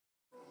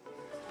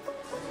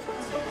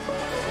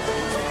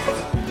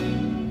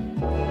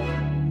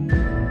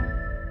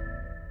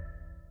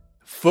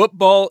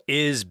Football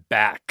is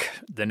back.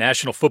 The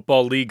National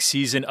Football League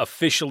season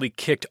officially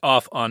kicked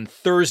off on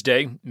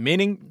Thursday,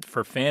 meaning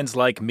for fans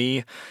like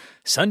me,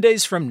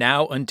 Sundays from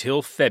now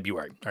until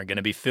February are going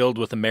to be filled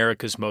with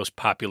America's most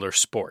popular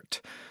sport.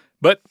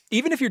 But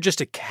even if you're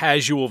just a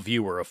casual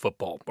viewer of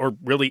football, or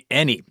really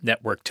any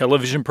network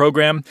television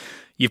program,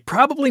 you've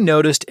probably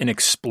noticed an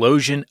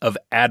explosion of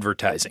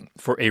advertising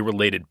for a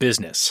related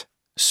business: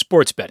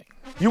 sports betting.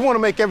 You want to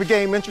make every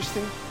game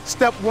interesting?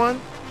 Step one,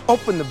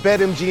 open the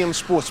BetMGM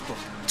Sportsbook.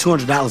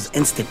 $200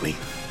 instantly,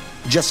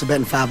 just for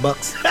betting $5.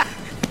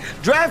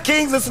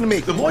 DraftKings, listen to me.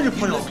 The more you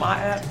play on my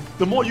app,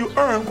 the more you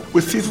earn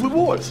with Caesar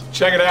Rewards.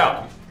 Check it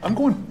out. I'm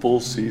going full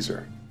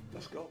Caesar.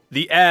 Let's go.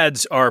 The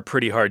ads are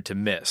pretty hard to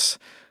miss.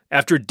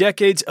 After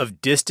decades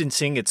of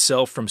distancing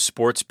itself from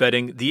sports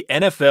betting, the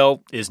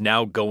NFL is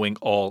now going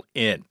all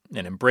in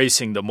and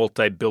embracing the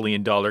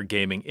multi-billion-dollar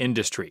gaming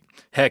industry.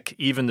 Heck,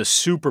 even the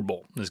Super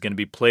Bowl is going to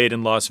be played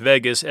in Las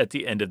Vegas at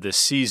the end of this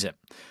season.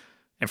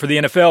 And for the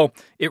NFL,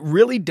 it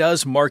really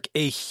does mark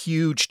a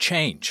huge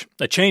change,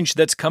 a change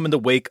that's come in the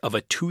wake of a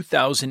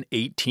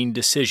 2018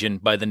 decision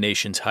by the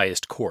nation's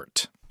highest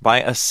court. By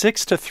a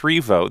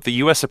 6-3 vote, the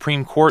U.S.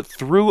 Supreme Court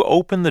threw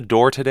open the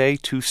door today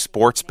to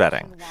sports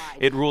betting.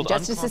 It ruled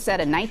Justices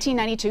said a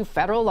 1992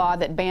 federal law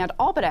that banned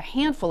all but a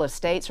handful of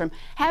states from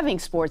having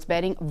sports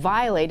betting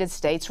violated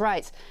states'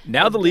 rights.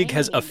 Now the league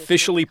has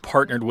officially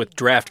partnered with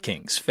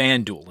DraftKings,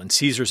 FanDuel, and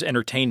Caesars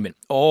Entertainment,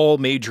 all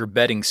major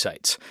betting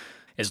sites.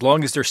 As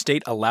long as their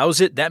state allows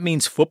it, that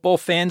means football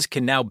fans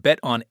can now bet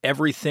on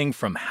everything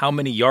from how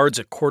many yards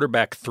a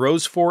quarterback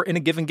throws for in a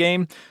given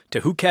game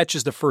to who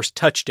catches the first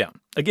touchdown.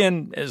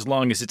 Again, as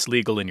long as it's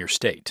legal in your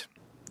state.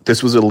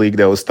 This was a league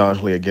that was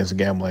staunchly against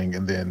gambling,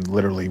 and then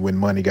literally when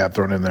money got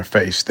thrown in their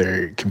face,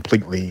 they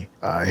completely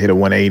hit a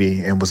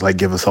 180 and was like,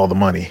 give us all the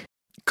money.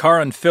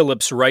 Karan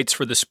Phillips writes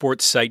for the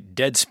sports site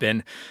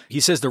Deadspin. He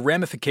says the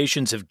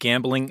ramifications of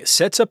gambling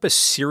sets up a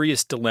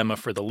serious dilemma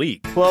for the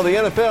league. Well, the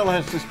NFL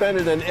has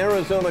suspended an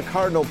Arizona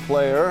Cardinal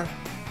player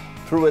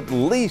through at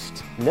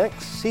least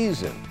next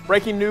season.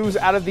 Breaking news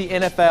out of the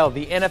NFL.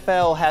 The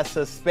NFL has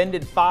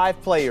suspended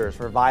 5 players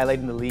for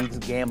violating the league's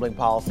gambling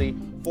policy.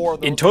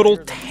 In total,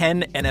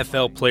 10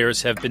 NFL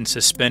players have been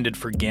suspended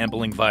for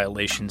gambling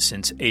violations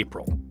since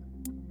April.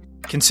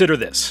 Consider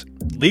this.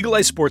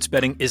 Legalized sports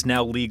betting is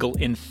now legal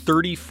in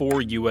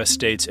 34 U.S.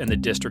 states and the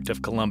District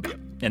of Columbia.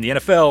 And the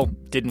NFL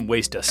didn't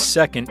waste a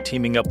second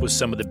teaming up with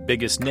some of the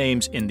biggest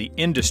names in the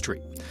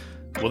industry.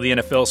 Will the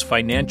NFL's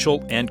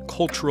financial and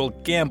cultural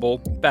gamble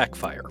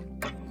backfire?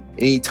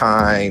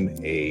 Anytime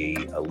a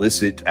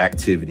illicit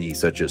activity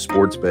such as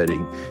sports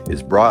betting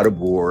is brought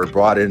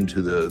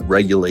into the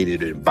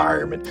regulated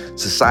environment,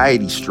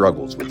 society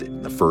struggles with it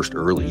in the first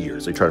early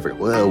years. They try to figure,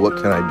 well, what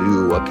can I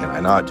do? What can I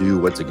not do?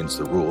 What's against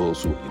the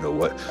rules?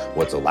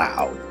 What's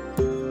allowed?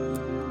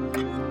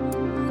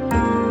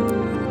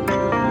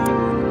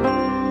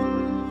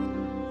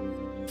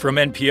 From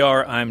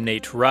NPR, I'm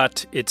Nate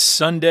Rott. It's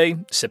Sunday,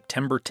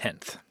 September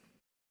 10th.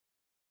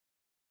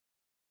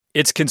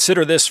 It's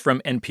Consider This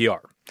from NPR.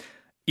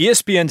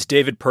 ESPN's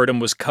David Purdom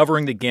was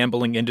covering the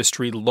gambling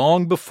industry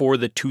long before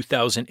the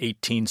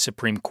 2018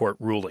 Supreme Court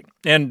ruling.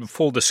 And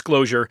full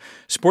disclosure,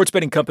 sports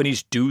betting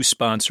companies do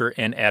sponsor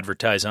and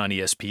advertise on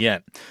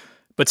ESPN.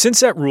 But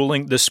since that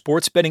ruling, the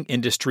sports betting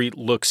industry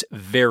looks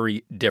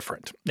very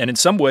different. And in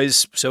some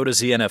ways, so does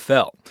the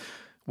NFL.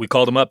 We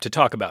called him up to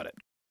talk about it.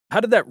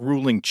 How did that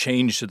ruling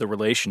change the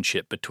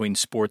relationship between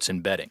sports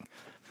and betting?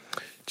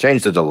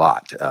 Changed it a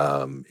lot.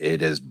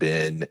 It has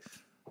been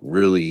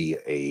really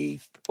a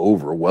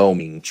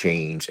overwhelming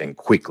change, and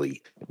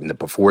quickly.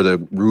 Before the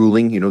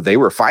ruling, they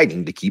were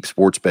fighting to keep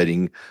sports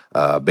betting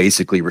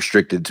basically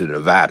restricted to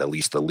Nevada, at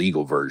least the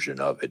legal version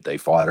of it. They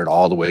fought it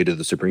all the way to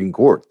the Supreme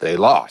Court. They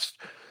lost.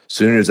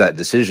 Soon as that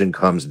decision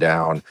comes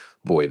down,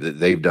 boy,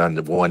 they've done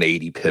the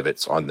 180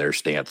 pivots on their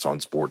stance on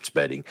sports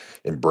betting,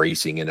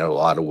 embracing in a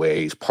lot of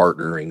ways,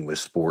 partnering with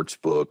sports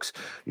books.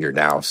 You're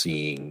now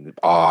seeing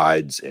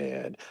odds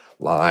and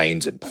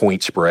lines and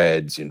point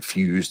spreads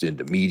infused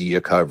into media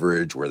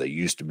coverage where they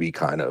used to be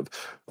kind of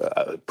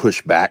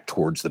pushed back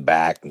towards the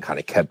back and kind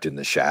of kept in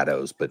the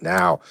shadows. But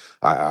now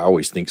I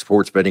always think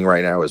sports betting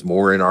right now is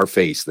more in our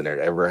face than it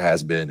ever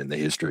has been in the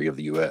history of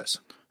the U.S.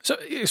 So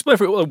explain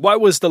for me, why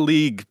was the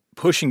league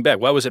pushing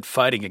back? Why was it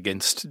fighting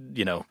against,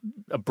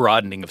 a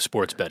broadening of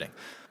sports betting?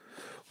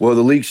 Well,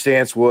 the league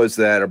stance was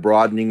that a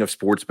broadening of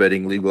sports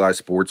betting, legalized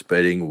sports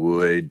betting,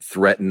 would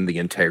threaten the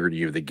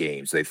integrity of the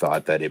games. They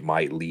thought that it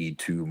might lead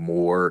to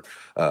more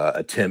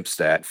attempts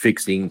at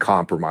fixing,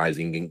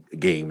 compromising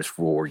games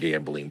for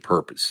gambling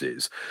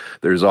purposes.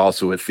 There's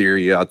also a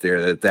theory out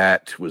there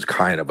that was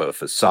kind of a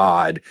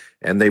facade,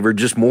 and they were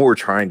just more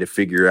trying to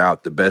figure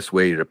out the best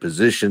way to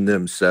position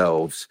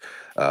themselves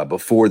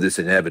before this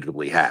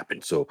inevitably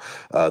happened. So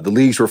the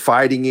leagues were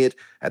fighting it.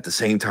 At the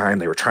same time,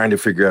 they were trying to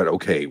figure out,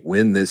 okay,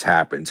 when this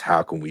happens,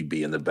 how can we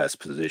be in the best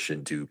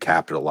position to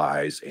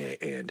capitalize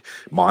and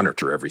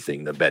monitor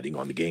everything, the betting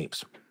on the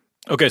games?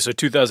 Okay, so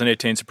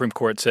 2018 Supreme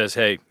Court says,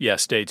 hey, yeah,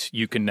 states,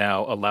 you can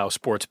now allow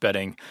sports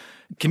betting.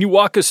 Can you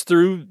walk us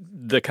through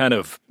the kind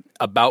of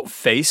about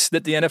face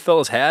that the NFL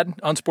has had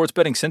on sports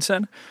betting since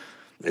then?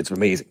 It's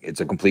amazing.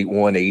 It's a complete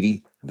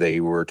 180.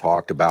 They were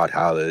talked about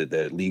how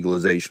the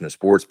legalization of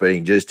sports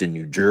betting just in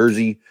New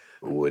Jersey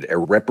would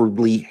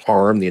irreparably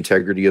harm the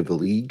integrity of the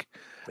league.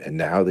 And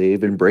now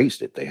they've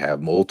embraced it. They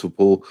have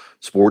multiple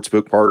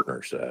sportsbook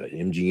partners,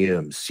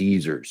 MGM,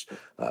 Caesars,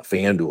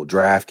 FanDuel,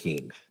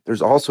 DraftKings.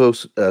 There's also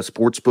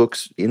sports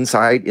books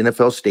inside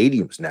NFL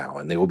stadiums now,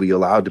 and they will be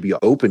allowed to be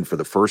open for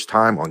the first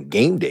time on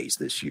game days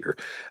this year.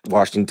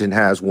 Washington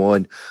has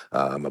one.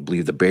 I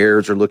believe the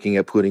Bears are looking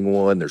at putting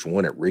one. There's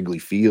one at Wrigley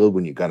Field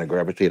when you kind of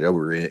gravitate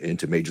over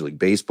into Major League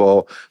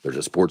Baseball. There's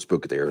a sports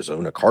book at the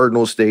Arizona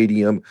Cardinals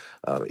Stadium.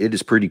 It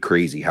is pretty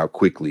crazy how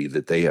quickly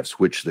that they have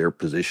switched their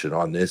position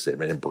on this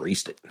and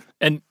embraced it.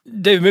 And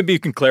Dave, maybe you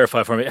can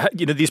clarify for me,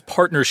 these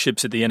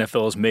partnerships that the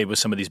NFL has made with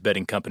some of these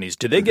betting companies,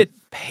 do they get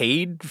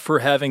paid for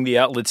having the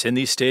outlets in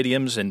these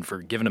stadiums and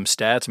for giving them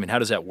stats? I mean, how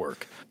does that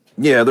work?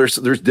 Yeah, there's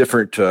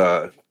different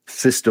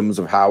systems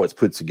of how it's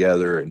put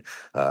together, and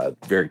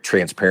very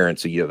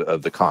transparency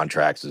of the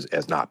contracts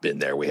has not been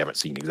there. We haven't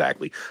seen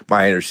exactly.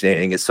 My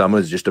understanding is some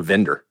is just a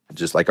vendor,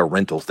 just like a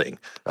rental thing.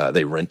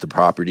 They rent the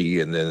property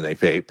and then they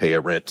pay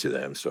a rent to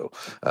them. So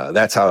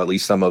that's how at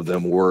least some of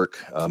them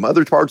work.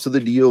 Other parts of the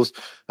deals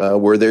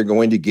where they're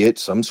going to get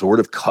some sort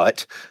of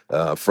cut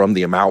from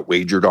the amount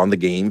wagered on the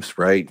games,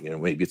 right?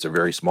 Maybe it's a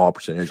very small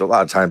percentage. A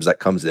lot of times that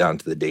comes down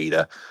to the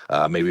data.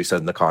 Maybe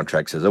suddenly the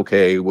contract says,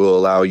 okay, we'll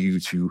allow you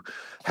to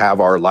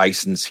have our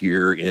license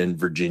here in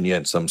Virginia,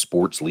 and some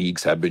sports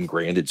leagues have been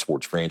granted,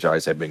 sports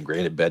franchise have been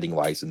granted betting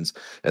license,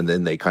 and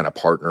then they kind of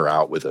partner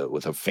out with a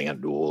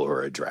FanDuel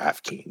or a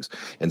DraftKings.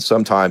 And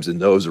sometimes in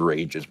those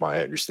arrangements,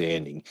 my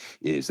understanding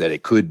is that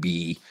it could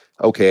be,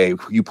 okay,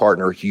 you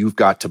partner, you've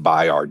got to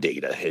buy our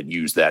data and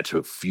use that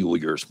to fuel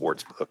your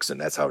sports books, and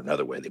that's how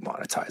another way they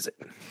monetize it.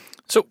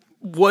 So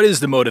what is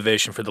the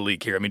motivation for the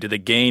league here? I mean, do they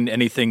gain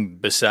anything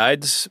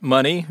besides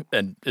money?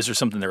 And is there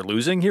something they're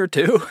losing here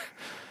too?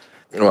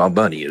 Well,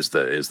 money is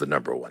the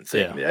number one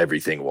thing. Yeah.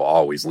 Everything will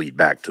always lead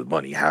back to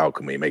money. How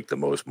can we make the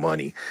most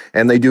money?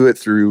 And they do it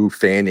through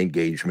fan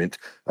engagement.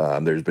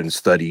 There's been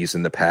studies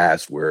in the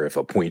past where if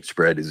a point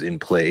spread is in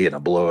play in a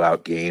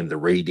blowout game, the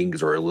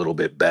ratings are a little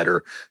bit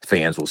better.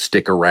 Fans will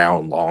stick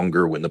around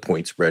longer when the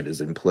point spread is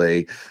in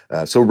play.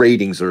 So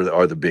ratings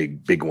are the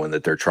big one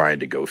that they're trying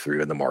to go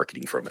through, and the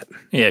marketing from it.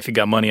 Yeah, if you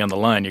got money on the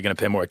line, you're going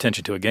to pay more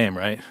attention to a game,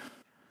 right?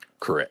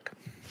 Correct.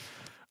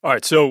 All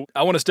right, so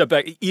I want to step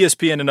back.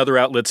 ESPN and other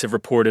outlets have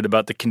reported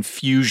about the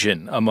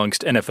confusion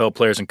amongst NFL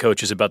players and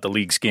coaches about the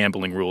league's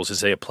gambling rules as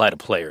they apply to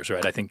players,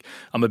 right? I think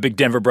I'm a big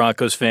Denver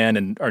Broncos fan,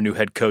 and our new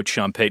head coach,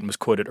 Sean Payton, was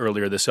quoted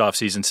earlier this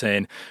offseason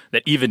saying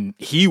that even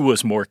he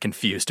was more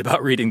confused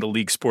about reading the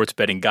league sports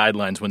betting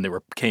guidelines when they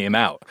came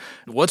out.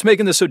 What's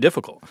making this so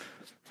difficult?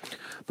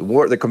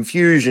 The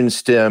confusion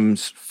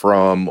stems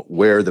from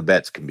where the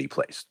bets can be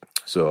placed.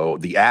 So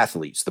the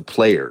athletes, the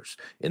players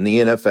in the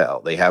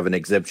NFL, they have an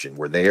exemption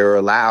where they are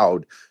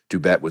allowed to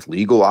bet with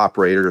legal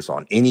operators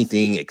on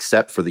anything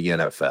except for the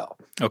NFL.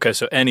 Okay,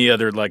 so any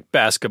other like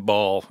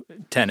basketball,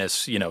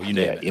 tennis, you name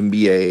it.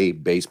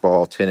 NBA,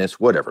 baseball, tennis,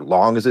 whatever,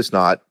 long as it's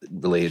not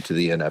related to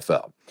the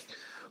NFL.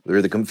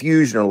 Where the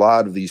confusion, a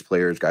lot of these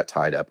players got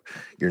tied up.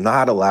 You're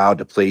not allowed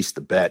to place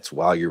the bets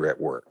while you're at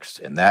work.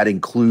 And that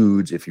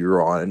includes if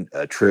you're on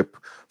a trip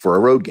for a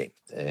road game,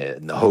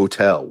 in the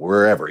hotel,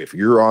 wherever. If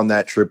you're on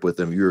that trip with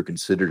them, you're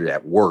considered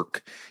at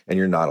work and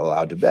you're not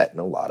allowed to bet.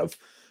 And a lot of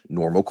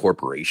normal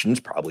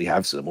corporations probably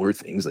have similar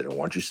things. They don't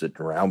want you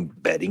sitting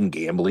around betting,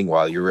 gambling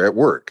while you're at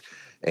work.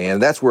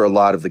 And that's where a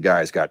lot of the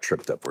guys got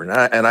tripped up. And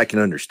I can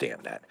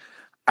understand that.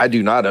 I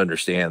do not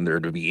understand there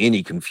to be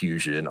any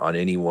confusion on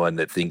anyone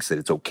that thinks that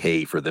it's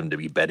okay for them to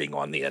be betting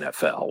on the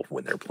NFL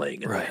when they're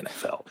playing in the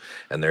NFL.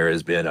 And there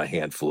has been a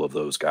handful of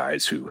those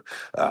guys who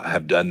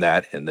have done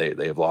that, and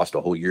they have lost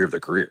a whole year of their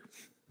career.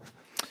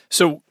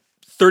 So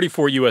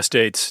 34 U.S.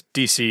 states,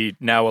 D.C.,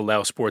 now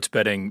allow sports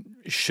betting.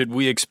 Should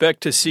we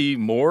expect to see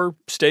more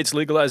states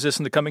legalize this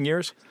in the coming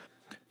years?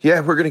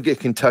 Yeah, we're going to get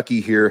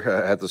Kentucky here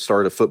at the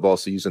start of football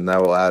season.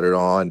 That will add it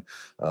on.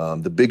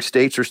 The big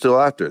states are still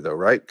out there, though,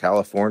 right?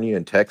 California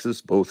and Texas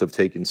both have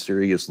taken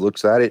serious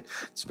looks at it.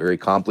 It's very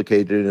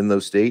complicated in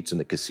those states. In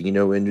the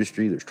casino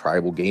industry, there's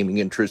tribal gaming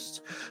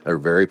interests that are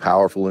very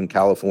powerful in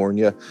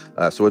California.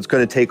 So it's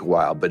going to take a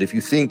while. But if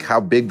you think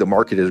how big the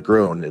market has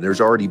grown, and there's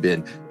already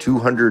been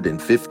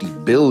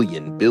 $250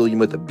 billion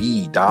with a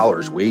B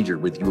dollars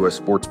wagered with U.S.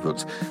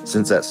 sportsbooks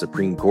since that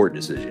Supreme Court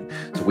decision.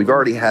 So we've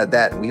already had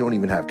that, and we don't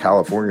even have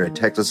California and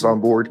Texas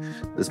on board.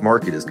 This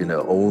market is going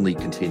to only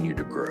continue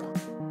to grow.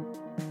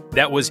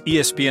 That was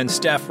ESPN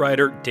staff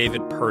writer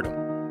David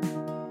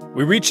Purdom.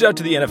 We reached out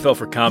to the NFL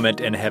for comment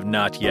and have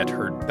not yet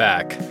heard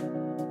back.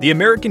 The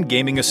American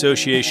Gaming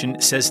Association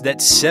says that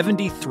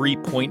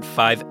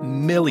 73.5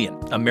 million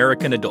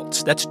American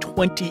adults, that's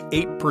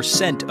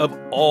 28% of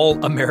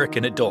all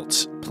American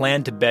adults,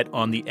 plan to bet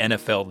on the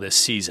NFL this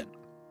season.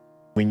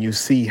 When you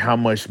see how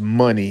much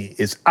money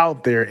is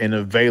out there and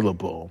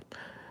available,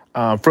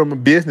 from a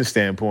business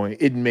standpoint,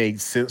 it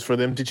makes sense for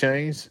them to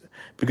change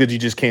because you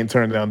just can't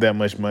turn down that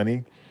much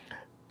money.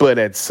 But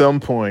at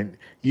some point,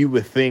 you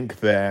would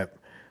think that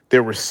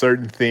there were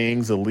certain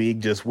things the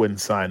league just wouldn't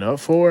sign up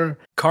for.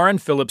 Karin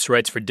Phillips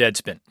writes for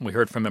Deadspin. We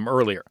heard from him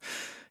earlier.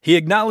 He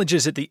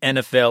acknowledges that the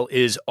NFL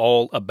is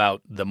all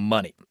about the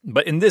money.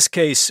 But in this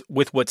case,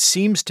 with what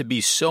seems to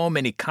be so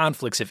many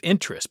conflicts of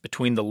interest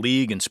between the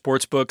league and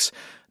sportsbooks,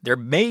 there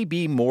may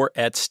be more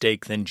at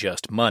stake than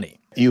just money.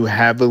 You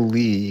have a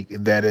league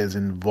that is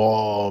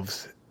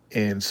involved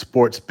in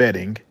sports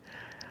betting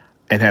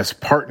and has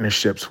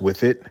partnerships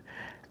with it,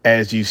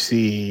 as you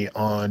see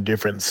on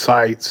different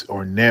sites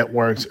or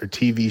networks or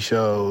TV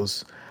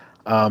shows,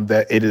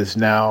 that it is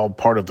now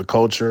part of the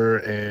culture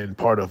and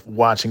part of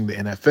watching the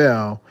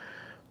NFL.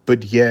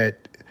 But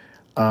yet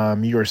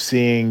you're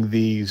seeing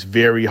these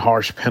very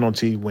harsh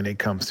penalties when it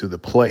comes to the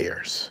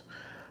players.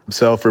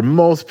 So for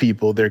most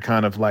people, they're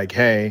kind of like,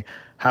 hey,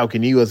 how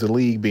can you as a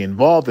league be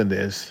involved in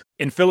this?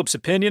 In Phillips'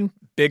 opinion,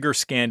 bigger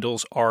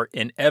scandals are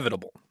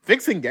inevitable.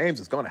 Fixing games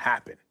is going to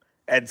happen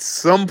at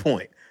some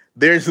point.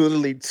 There's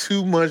literally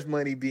too much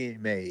money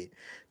being made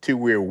to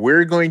where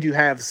we're going to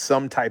have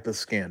some type of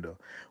scandal.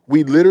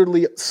 We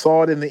literally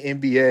saw it in the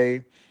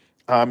NBA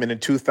in the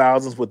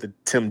 2000s with the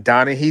Tim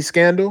Donaghy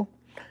scandal.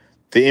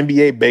 The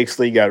NBA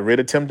basically got rid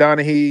of Tim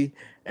Donaghy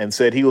and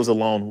said he was a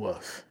lone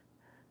wolf.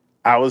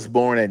 I was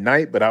born at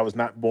night, but I was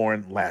not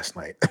born last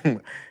night.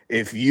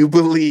 If you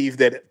believe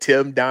that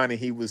Tim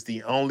Donaghy was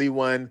the only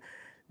one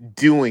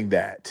doing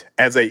that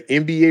as an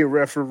NBA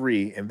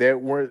referee and there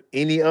weren't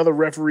any other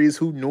referees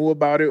who knew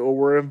about it or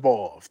were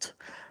involved,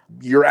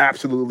 you're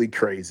absolutely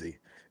crazy.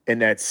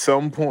 And at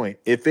some point,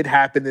 if it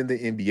happened in the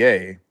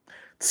NBA,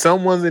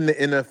 someone in the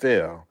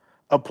NFL,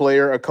 a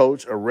player, a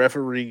coach, a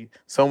referee,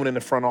 someone in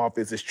the front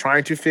office is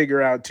trying to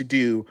figure out to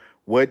do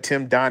what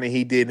Tim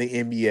Donaghy did in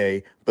the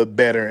NBA, but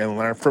better, and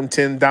learn from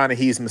Tim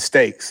Donaghy's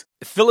mistakes.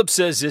 Phillips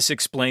says this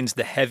explains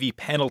the heavy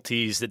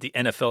penalties that the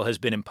NFL has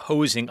been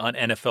imposing on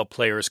NFL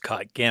players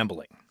caught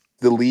gambling.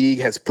 The league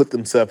has put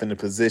themselves in a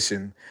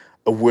position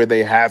of where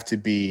they have to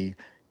be,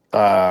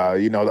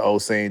 the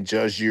old saying,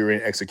 judge, jury,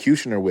 and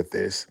executioner with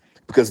this,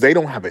 because they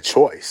don't have a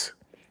choice.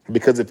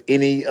 Because if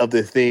any of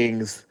the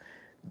things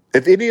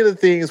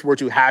were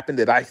to happen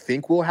that I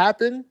think will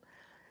happen,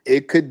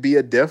 it could be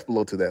a death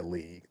blow to that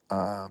league.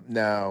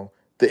 Now,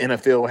 the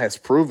NFL has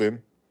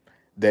proven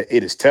that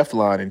it is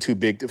Teflon and too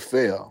big to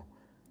fail.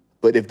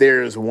 But if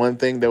there is one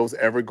thing that was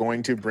ever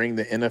going to bring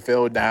the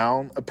NFL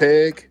down a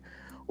peg,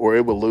 or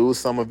it would lose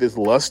some of its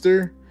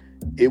luster,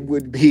 it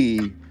would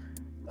be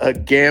a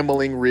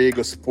gambling rig,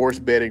 a sports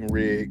betting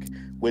rig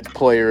with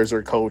players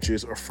or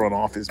coaches or front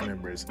office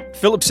members.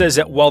 Phillips says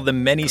that while the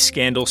many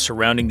scandals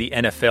surrounding the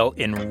NFL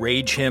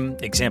enrage him,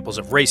 examples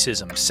of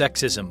racism,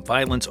 sexism,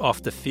 violence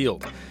off the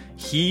field,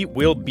 he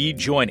will be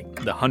joining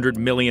the 100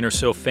 million or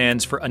so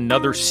fans for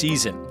another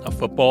season of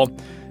football,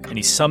 and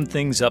he summed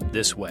things up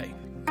this way.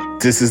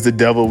 This is the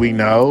devil we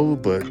know,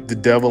 but the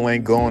devil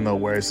ain't going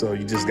nowhere, so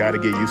you just got to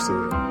get used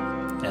to it.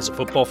 As a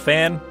football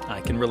fan,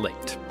 I can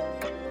relate.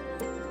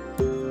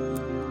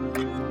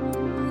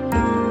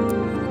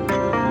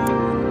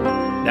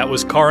 That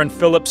was Karin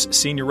Phillips,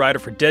 senior writer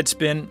for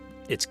Deadspin.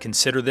 It's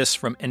Consider This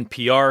from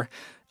NPR.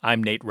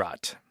 I'm Nate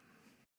Rott.